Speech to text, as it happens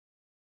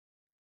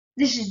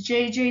This is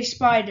JJ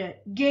Spider,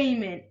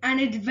 gaming and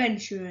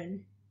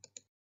adventuring.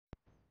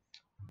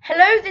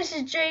 Hello, this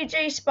is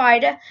JJ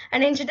Spider,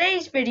 and in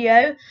today's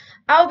video,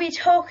 I'll be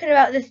talking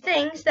about the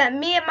things that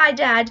me and my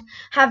dad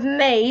have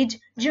made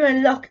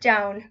during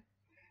lockdown.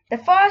 The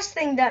first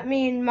thing that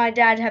me and my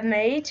dad have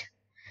made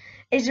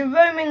is a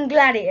Roman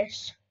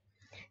gladius.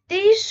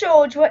 These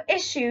swords were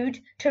issued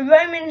to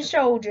Roman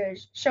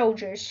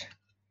soldiers.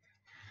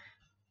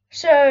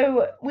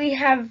 So we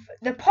have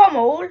the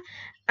pommel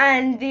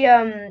and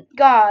the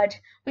guard.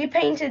 We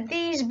painted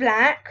these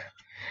black,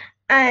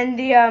 and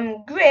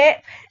the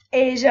grip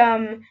is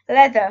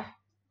leather.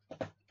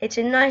 It's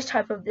a nice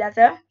type of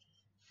leather.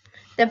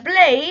 The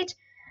blade,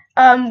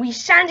 we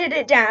sanded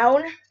it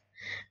down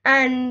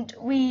and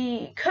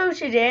we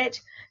coated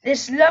it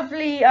this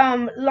lovely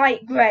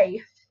light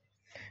grey.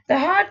 The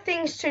hard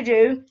things to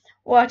do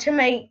were to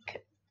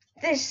make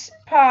this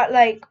part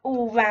like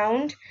all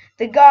round,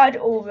 the guard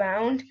all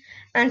round,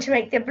 and to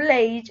make the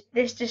blade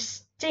this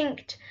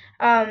distinct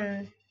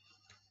from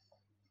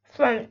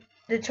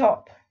the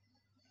top.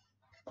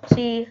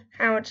 See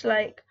how it's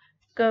like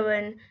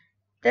going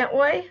that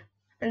way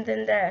and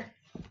then there.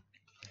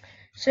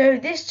 So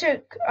this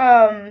took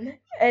a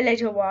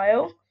little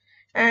while,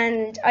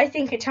 and I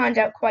think it turned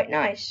out quite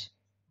nice.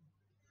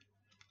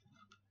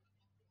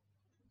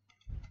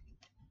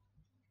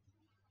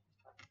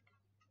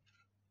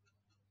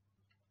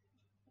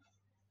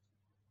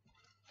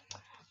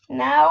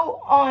 Now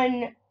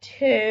on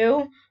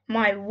to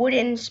my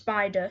wooden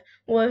spider.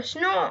 Well, it's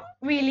not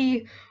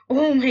really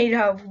all made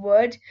out of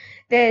wood.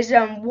 There's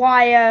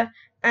wire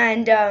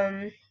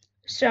and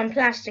some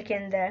plastic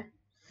in there.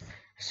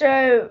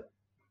 So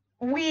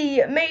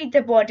we made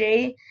the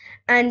body,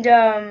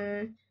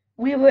 and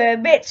we were a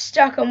bit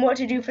stuck on what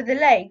to do for the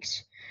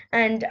legs.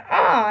 And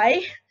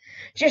I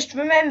just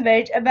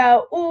remembered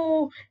about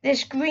all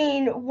this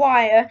green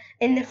wire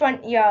in the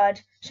front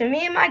yard. So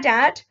me and my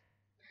dad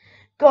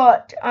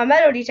got our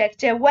metal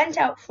detector, went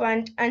out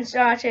front and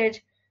started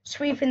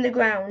sweeping the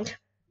ground.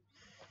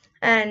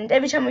 And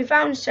every time we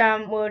found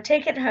some, we'll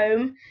take it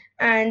home,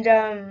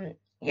 and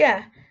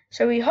yeah.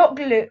 So we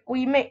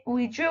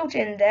we drilled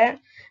in there,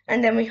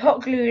 and then we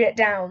hot glued it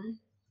down.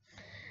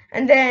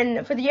 And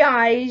then for the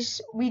eyes,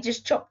 we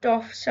just chopped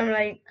off some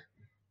like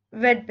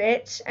red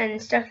bits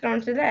and stuck it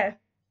onto there.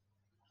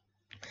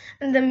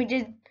 And then we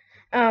did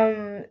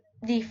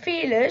the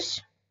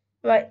feelers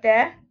right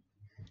there,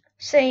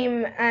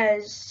 same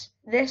as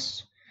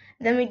this.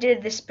 Then we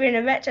did the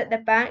spinneret at the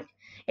back.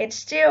 It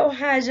still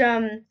has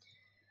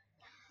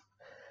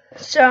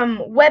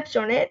some webs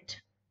on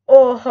it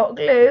or hot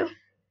glue,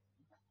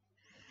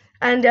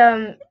 and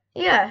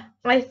yeah,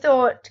 I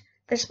thought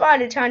the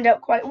spider turned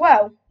out quite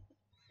well.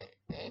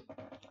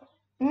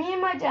 Me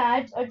and my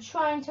dad are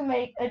trying to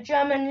make a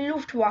German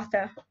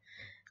Luftwaffe.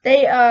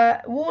 They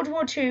are World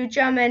War II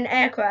German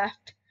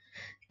aircraft.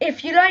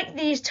 If you like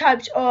these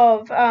types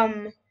of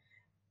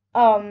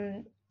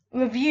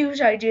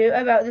reviews I do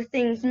about the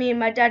things me and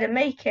my dad are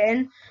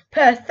making,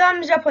 put a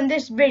thumbs up on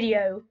this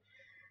video.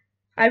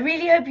 I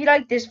really hope you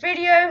like this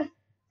video.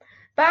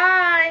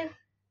 Bye!